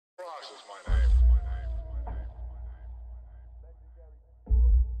is my name.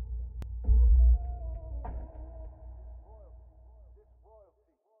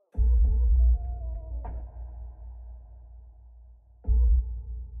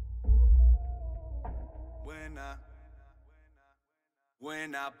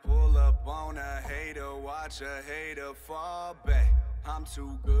 When I pull up on a hater, watch a hater fall back. I'm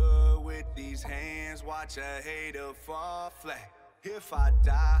too good with these hands, watch a hater fall flat. If I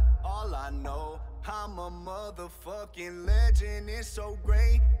die, all I know, I'm a motherfucking legend. It's so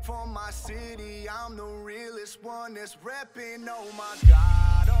great for my city, I'm the realest one that's reppin'. Oh my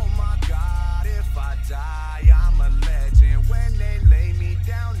God, if I die, I'm a legend. When they lay me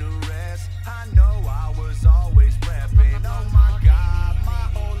down to rest, I know I was always reppin'. Oh my God, my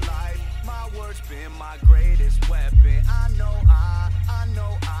whole life, my words been my greatest weapon. I know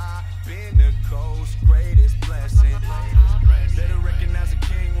I been the coast's greatest blessing. Better recognize a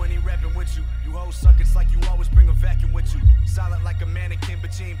king when he rapping with you. You hoes suck, it's like you always bring a vacuum with you. Solid like a mannequin,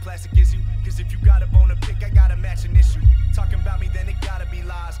 but you ain't plastic, is you? Cause if you got a bone to pick, I got a matching issue. Talking about me, then it gotta be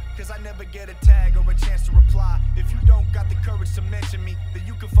lies. Cause I never get a tag or a chance to reply. If you don't got the courage to mention me, then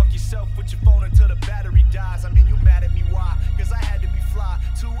you can fuck yourself with your phone until the battery dies. I mean, you mad at me, why? Cause I had to be fly.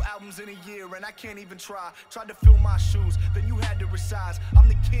 2 albums in a year and I can't even try. Tried to fill my shoes, then you had to resize. I'm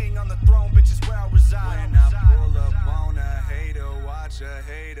the king on the throne, bitch, is where I reside. When I pull up on a hater, watch a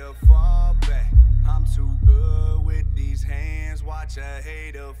hater fall back. I'm too good with these hands, watch a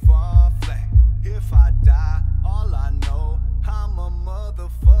hater fall flat. If I die, all I know, I'm a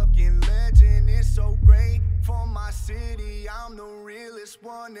motherfucking legend. It's so great for my city, I'm the realest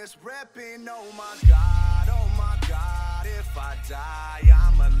one that's reppin'. Oh my God, if I die,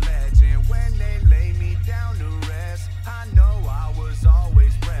 I'm a legend. When they lay me down to rest, I know I was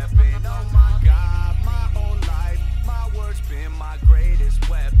always reppin'. Oh my God, my whole life, my words been my greatest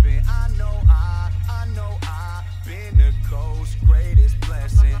weapon.